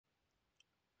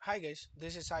Hi guys,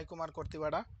 this is Sai Kumar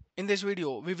Kortivada. In this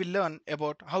video, we will learn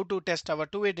about how to test our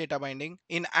two-way data binding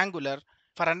in Angular.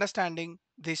 For understanding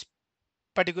this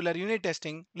particular unit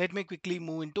testing, let me quickly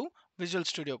move into Visual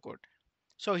Studio Code.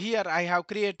 So here I have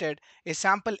created a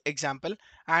sample example,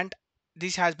 and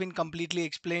this has been completely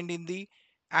explained in the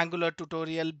Angular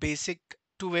tutorial basic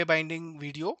two-way binding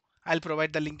video. I'll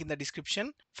provide the link in the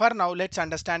description. For now, let's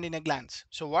understand in a glance.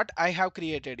 So what I have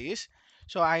created is,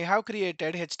 so I have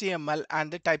created HTML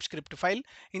and the TypeScript file.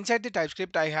 Inside the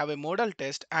TypeScript, I have a modal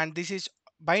test, and this is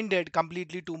binded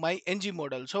completely to my ng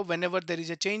model. So whenever there is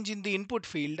a change in the input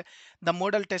field, the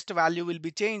modal test value will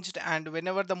be changed, and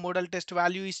whenever the modal test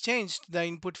value is changed, the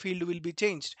input field will be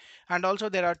changed. And also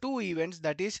there are two events,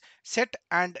 that is set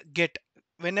and get.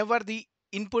 Whenever the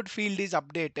input field is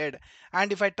updated,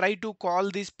 and if I try to call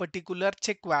this particular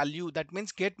check value, that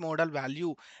means get modal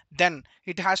value, then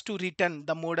it has to return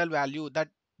the modal value, that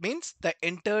means the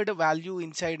entered value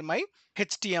inside my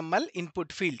HTML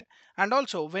input field. And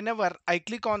also whenever I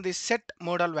click on this set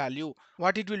modal value,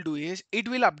 what it will do is it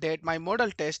will update my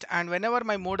modal test, and whenever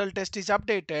my modal test is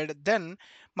updated, then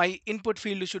my input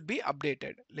field should be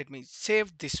updated. Let me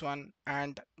save this one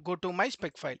and go to my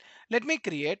spec file. Let me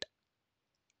create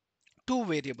two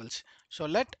variables. So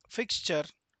let fixture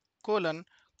colon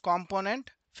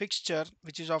component fixture,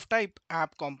 which is of type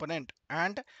app component,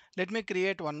 and let me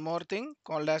create one more thing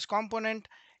called as component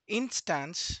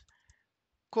instance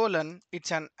colon,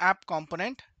 it's an app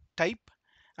component type,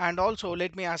 and also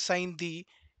let me assign the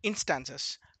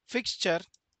instances. Fixture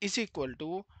is equal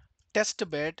to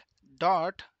testbed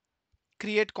dot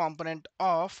create component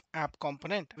of app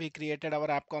component. We created our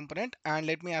app component, and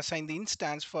let me assign the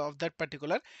instance for that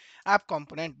particular app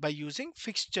component by using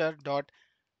fixture dot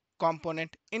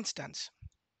component instance.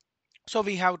 So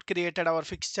we have created our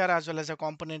fixture as well as a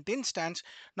component instance.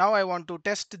 Now I want to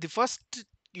test the first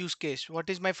use case. What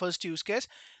is my first use case?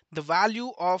 The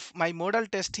value of my modal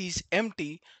test is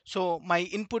empty, so my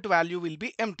input value will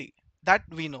be empty. That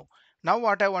we know. Now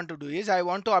what I want to do is I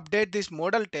want to update this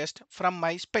modal test from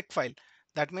my spec file.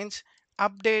 That means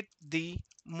update the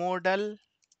modal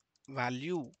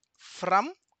value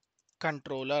from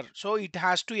controller. So it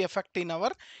has to affect in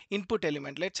our input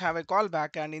element. Let's have a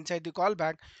callback, and inside the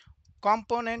callback,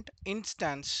 component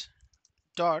instance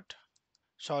dot,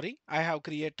 sorry, I have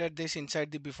created this inside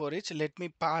the before each. Let me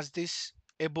pass this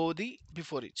above the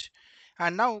before each.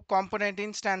 And now component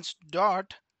instance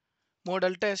dot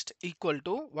modal test equal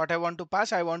to what I want to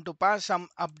pass. I want to pass some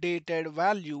updated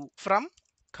value from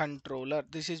controller.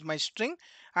 This is my string,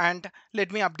 and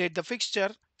let me update the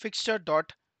fixture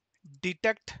dot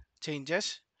detect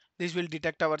changes. This will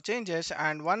detect our changes,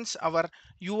 and once our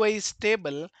UI is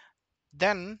stable,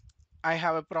 then I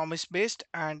have a promise based,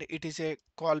 and it is a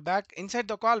callback. Inside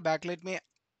the callback, let me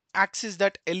access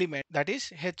that element, that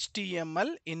is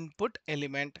HTML input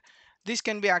element. This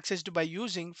can be accessed by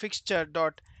using fixture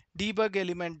dot debug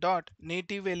element dot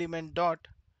native element dot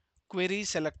query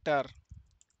selector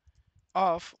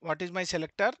of, what is my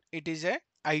selector? It is a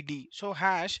ID. So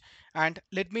hash, and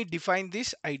let me define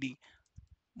this ID.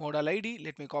 Modal ID,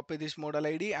 let me copy this modal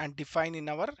ID and define in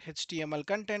our HTML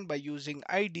content by using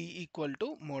ID equal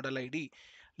to modal ID.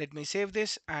 Let me save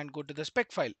this and go to the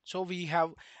spec file. So we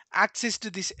have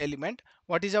accessed this element.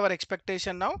 What is our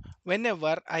expectation now?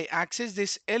 Whenever I access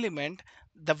this element,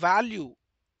 the value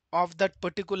of that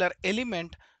particular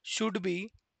element should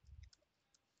be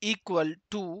equal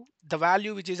to the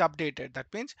value which is updated. That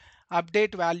means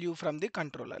update value from the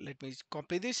controller. Let me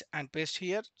copy this and paste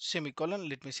here, semicolon.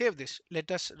 Let me save this.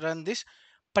 Let us run this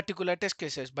particular test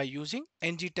cases by using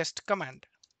ng test command.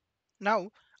 Now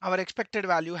our expected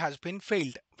value has been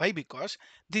failed. Why? Because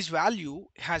this value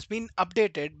has been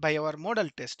updated by our modal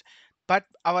test, but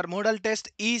our modal test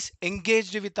is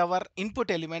engaged with our input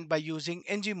element by using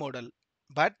ng model.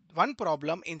 But one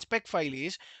problem in spec file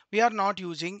is we are not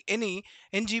using any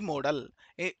ng model.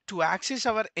 To access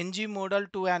our ng model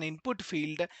to an input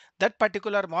field, that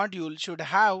particular module should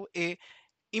have a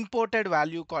imported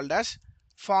value called as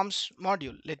forms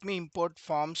module. Let me import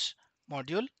forms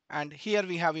module, and here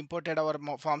we have imported our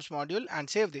forms module and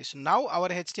save this. Now our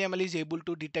HTML is able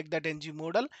to detect that ng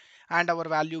model, and our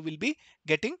value will be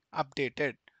getting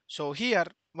updated. So here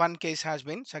one case has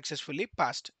been successfully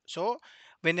passed. So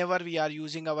whenever we are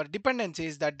using our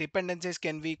dependencies, that dependencies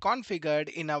can be configured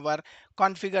in our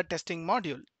configure testing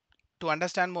module. To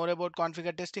understand more about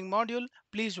configure testing module,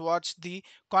 please watch the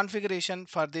configuration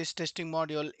for this testing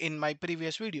module in my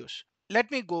previous videos.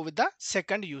 Let me go with the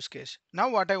second use case. Now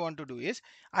what I want to do is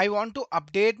I want to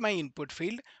update my input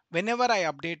field. Whenever I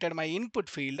updated my input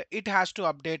field, it has to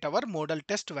update our modal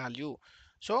test value.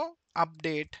 So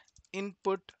update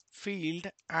input field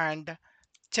and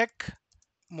check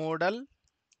modal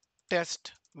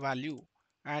test value,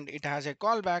 and it has a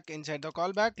callback. Inside the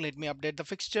callback, let me update the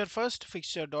fixture first.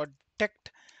 Fixture dot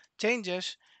detect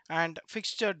changes and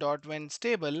fixture dot when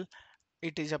stable.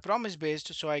 It is a promise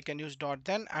based, so I can use dot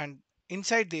then, and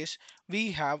inside this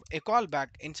we have a callback.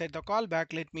 Inside the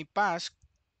callback, let me pass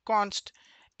const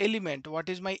element. What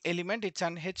is my element? It's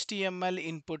an HTML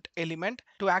input element.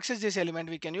 To access this element,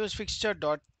 we can use fixture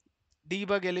dot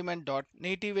debug element dot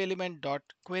native element dot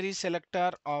query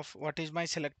selector of what is my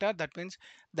selector. That means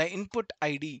the input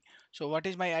ID. So what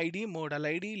is my ID? Modal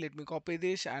ID. Let me copy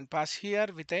this and pass here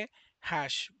with a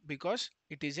hash because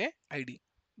it is a ID.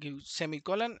 Give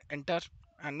semicolon, enter,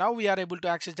 and now we are able to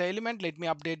access the element. Let me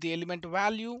update the element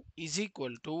value is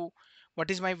equal to,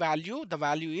 what is my value? The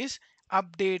value is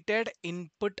updated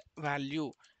input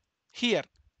value. Here,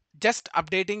 just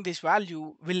updating this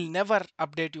value will never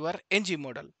update your ng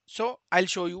model. So I'll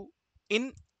show you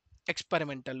in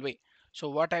experimental way. So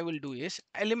what I will do is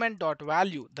element dot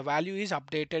value. The value is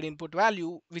updated input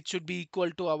value, which should be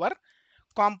equal to our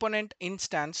component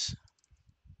instance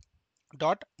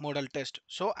dot model test.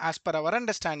 So as per our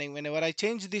understanding, whenever I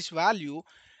change this value,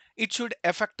 it should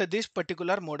affect this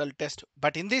particular model test,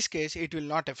 but in this case it will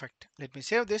not affect. Let me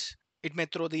save this. It may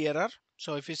throw the error.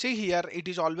 So if you see here, it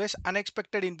is always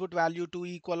unexpected input value to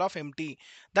equal of empty.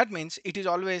 That means it is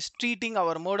always treating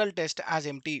our model test as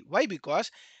empty. Why?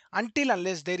 Because until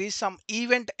unless there is some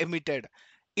event emitted,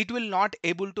 it will not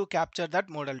able to capture that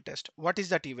model test. What is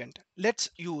that event? Let's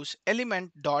use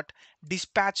element dot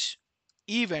dispatch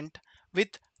event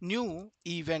with new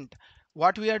event.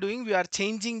 What we are doing, we are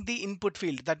changing the input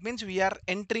field. That means we are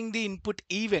entering the input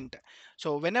event.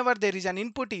 So whenever there is an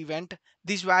input event,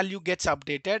 this value gets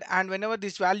updated, and whenever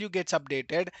this value gets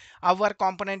updated, our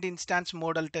component instance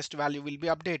model test value will be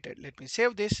updated. Let me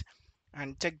save this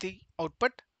and check the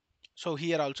output. So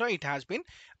here also it has been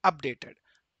updated.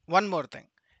 One more thing,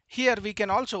 here we can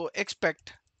also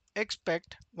expect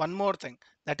one more thing,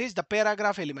 that is the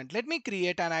paragraph element. Let me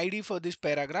create an ID for this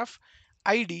paragraph.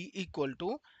 ID equal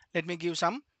to, let me give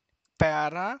some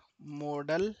para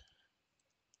model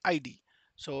ID.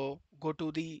 So go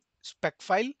to the spec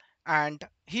file, and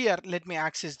here let me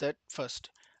access that first.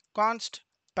 Const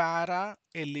para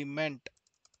element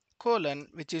colon,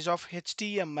 which is of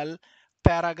HTML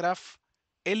paragraph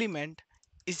element,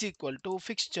 is equal to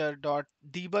fixture dot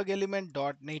debug element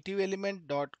dot native element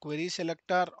dot query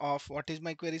selector of, what is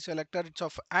my query selector? It's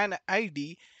of an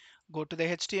ID. Go to the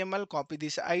HTML, copy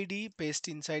this ID, paste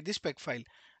inside the spec file,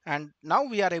 and now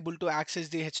we are able to access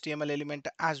the HTML element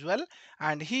as well.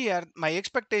 And here my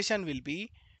expectation will be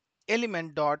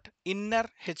element dot inner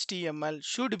HTML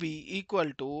should be equal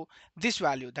to this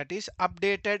value, that is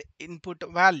updated input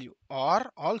value, or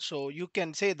also you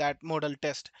can say that model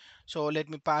test. So let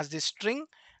me pass this string,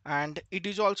 and it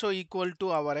is also equal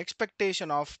to our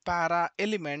expectation of para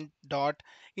element dot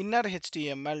inner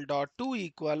HTML dot to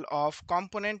equal of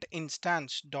component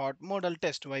instance dot model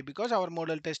test. Why? Because our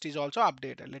model test is also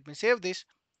updated. Let me save this.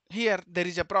 Here there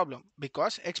is a problem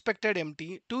because expected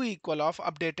empty to equal of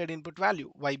updated input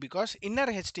value. Why? Because inner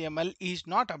HTML is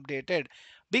not updated,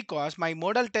 because my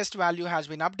model test value has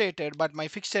been updated but my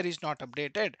fixture is not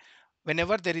updated.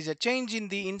 Whenever there is a change in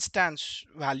the instance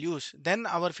values, then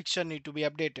our fixture need to be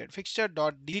updated. Fixture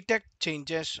dot detect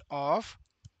changes of,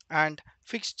 and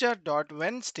fixture dot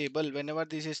when stable. Whenever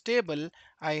this is stable,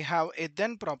 I have a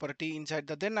then property. Inside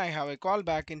the then I have a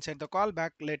callback. Inside the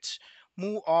callback, let's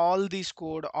move all this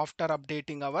code after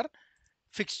updating our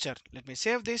fixture. Let me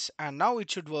save this, and now it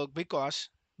should work because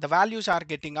the values are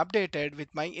getting updated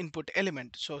with my input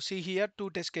element. So see here,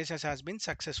 two test cases has been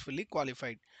successfully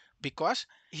qualified, because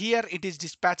here it is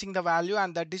dispatching the value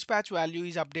and the dispatch value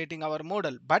is updating our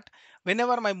model. But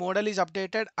whenever my model is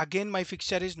updated, again my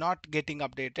fixture is not getting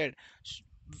updated.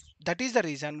 That is the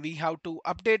reason we have to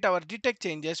update our detect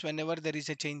changes whenever there is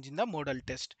a change in the model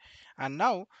test. And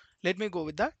now let me go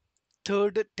with the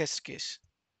third test case.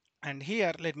 And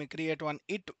here let me create one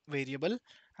it variable,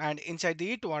 and inside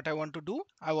the it, what I want to do,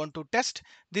 I want to test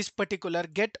this particular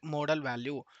get model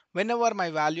value. Whenever my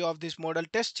value of this model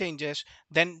test changes,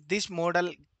 then this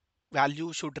model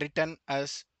value should return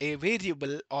as a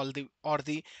variable, or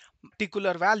the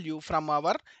particular value from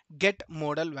our get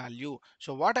model value.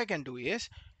 So what I can do is,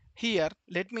 here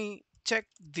let me check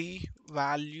the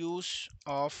values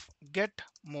of get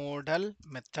model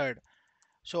method.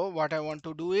 So what I want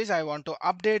to do is, I want to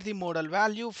update the model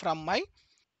value from my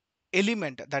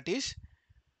element, that is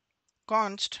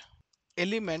const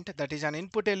element, that is an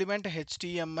input element.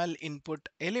 HTML input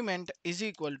element is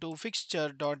equal to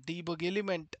fixture dot debug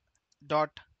element dot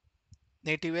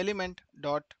native element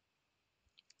dot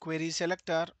query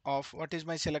selector of what is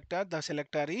my selector. The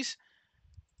selector is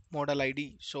model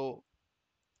ID. So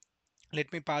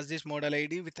let me pass this model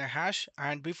ID with a hash,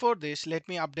 and before this let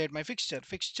me update my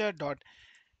fixture dot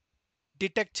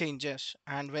detect changes,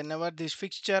 and whenever this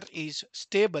fixture is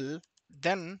stable,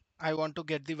 then I want to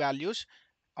get the values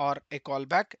or a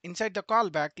callback. Inside the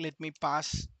callback, let me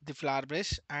pass the flower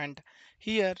brace, and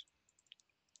here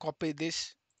copy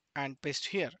this and paste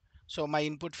here. So my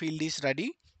input field is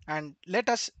ready, and let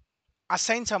us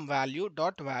assign some value.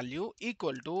 Dot value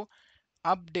equal to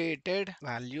updated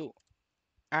value,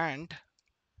 and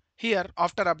here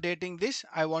after updating this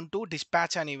I want to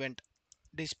dispatch an event.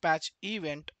 Dispatch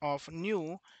event of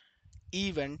new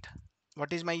event.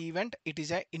 What is my event? It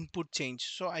is a input change,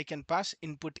 so I can pass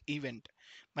input event.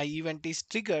 My event is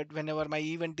triggered. Whenever my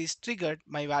event is triggered,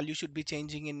 my value should be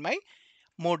changing in my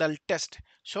modal test.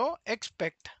 So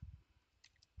expect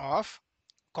of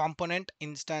component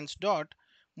instance dot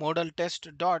modal test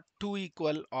dot to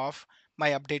equal of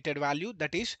my updated value,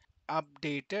 that is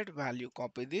updated value.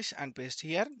 Copy this and paste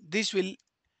here. This will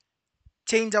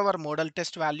change our model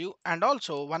test value. And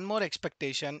also one more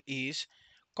expectation is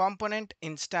component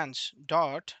instance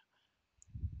dot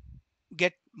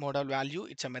get model value.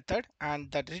 It's a method, and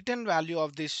the return value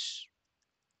of this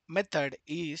method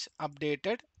is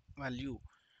updated value.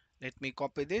 Let me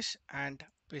copy this and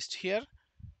paste here,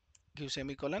 give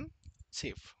semicolon,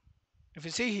 save. If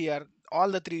you see here, all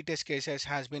the three test cases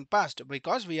has been passed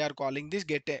because we are calling this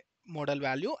get a model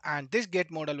value, and this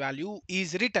get model value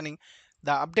is returning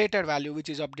the updated value which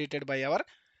is updated by our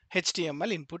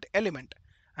HTML input element.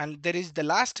 And there is the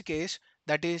last case,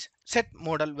 that is set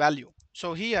model value.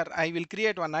 So here I will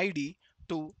create one ID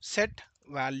to set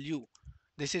value.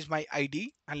 This is my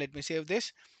ID, and let me save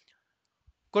this.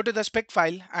 Go to the spec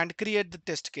file and create the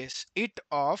test case. It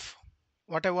of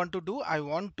what I want to do, I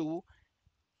want to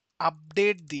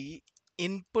update the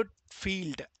input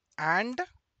field and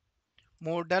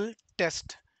modal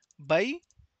test by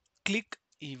click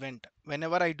event.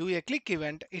 Whenever I do a click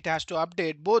event, it has to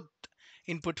update both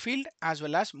input field as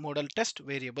well as modal test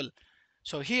variable.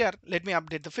 So here let me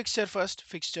update the fixture first.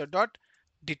 Fixture dot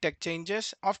detect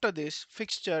changes. After this,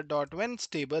 fixture dot when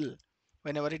stable.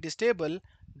 Whenever it is stable,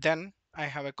 then I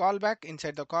have a callback.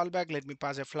 Inside the callback, let me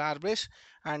pass a flower brace,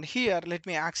 and here let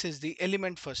me access the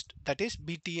element first, that is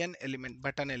btn element,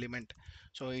 button element.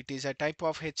 So it is a type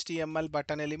of HTML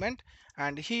button element,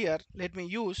 and here let me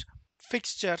use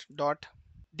fixture dot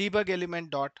debug element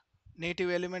dot native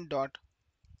element dot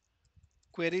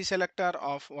query selector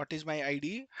of what is my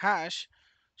ID hash.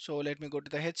 So let me go to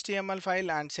the HTML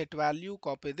file and set value,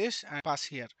 copy this and pass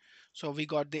here. So we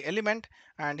got the element,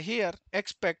 and here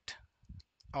expect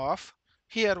of,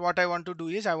 here what I want to do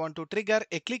is I want to trigger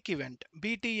a click event,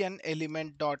 btn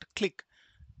element dot click.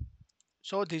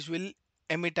 So this will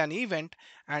emit an event,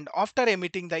 and after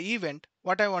emitting the event,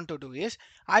 what I want to do is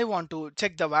I want to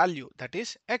check the value, that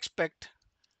is expect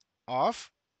of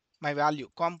my value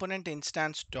component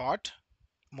instance dot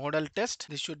model test.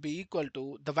 This should be equal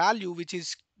to the value which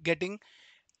is getting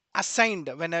assigned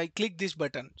when I click this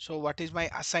button. So what is my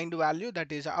assigned value?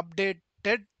 That is updated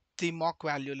the mock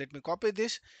value. Let me copy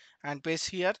this and paste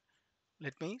here.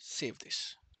 Let me save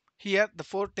this. Here the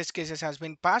four test cases has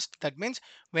been passed. That means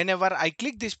whenever I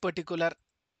click this particular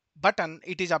button,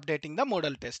 it is updating the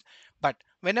model test. But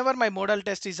whenever my model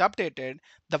test is updated,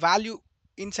 the value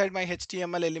inside my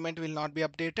HTML element will not be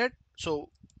updated. So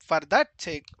for that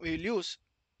sake, we will use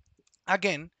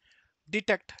again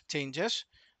detect changes,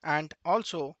 and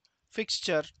also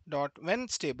fixture dot when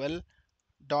stable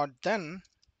dot then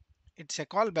it's a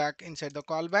callback. Inside the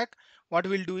callback, what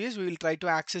we'll do is we will try to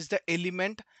access the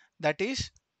element, that is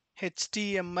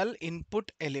HTML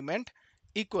input element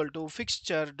equal to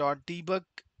fixture dot debug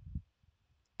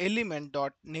element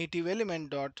dot native element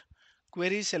dot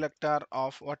query selector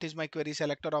of what is my query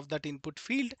selector of that input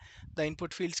field. The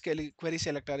input field's query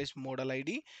selector is model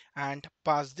ID, and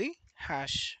pass the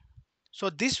hash. So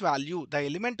this value, the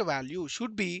element value,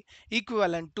 should be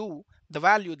equivalent to the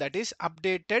value that is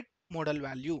updated model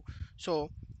value. So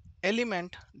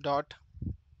element dot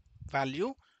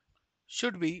value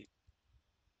should be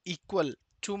equal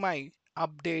to my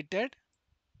updated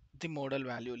the model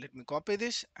value. Let me copy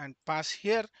this and pass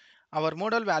here. Our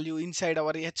model value inside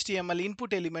our HTML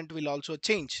input element will also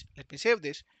change. Let me save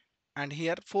this. And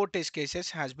here four test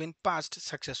cases has been passed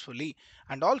successfully.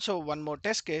 And also one more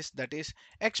test case, that is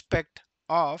expect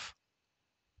of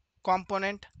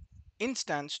component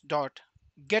instance dot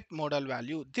get model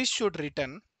value. This should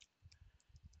return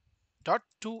dot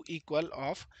to equal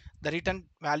of the return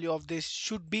value of this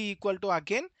should be equal to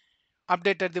again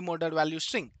updated the model value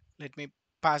string. Let me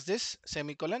pass this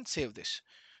semicolon, save this.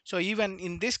 So even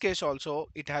in this case also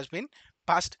it has been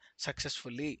passed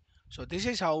successfully. So this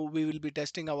is how we will be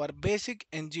testing our basic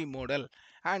ng model,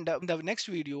 and in the next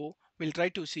video we'll try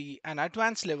to see an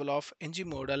advanced level of ng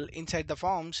model inside the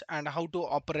forms and how to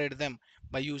operate them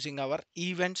by using our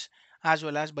events as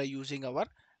well as by using our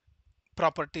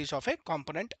properties of a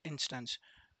component instance.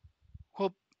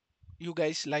 Hope you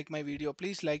guys like my video.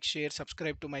 Please like, share,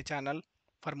 subscribe to my channel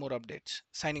for more updates.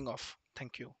 Signing off.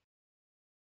 Thank you.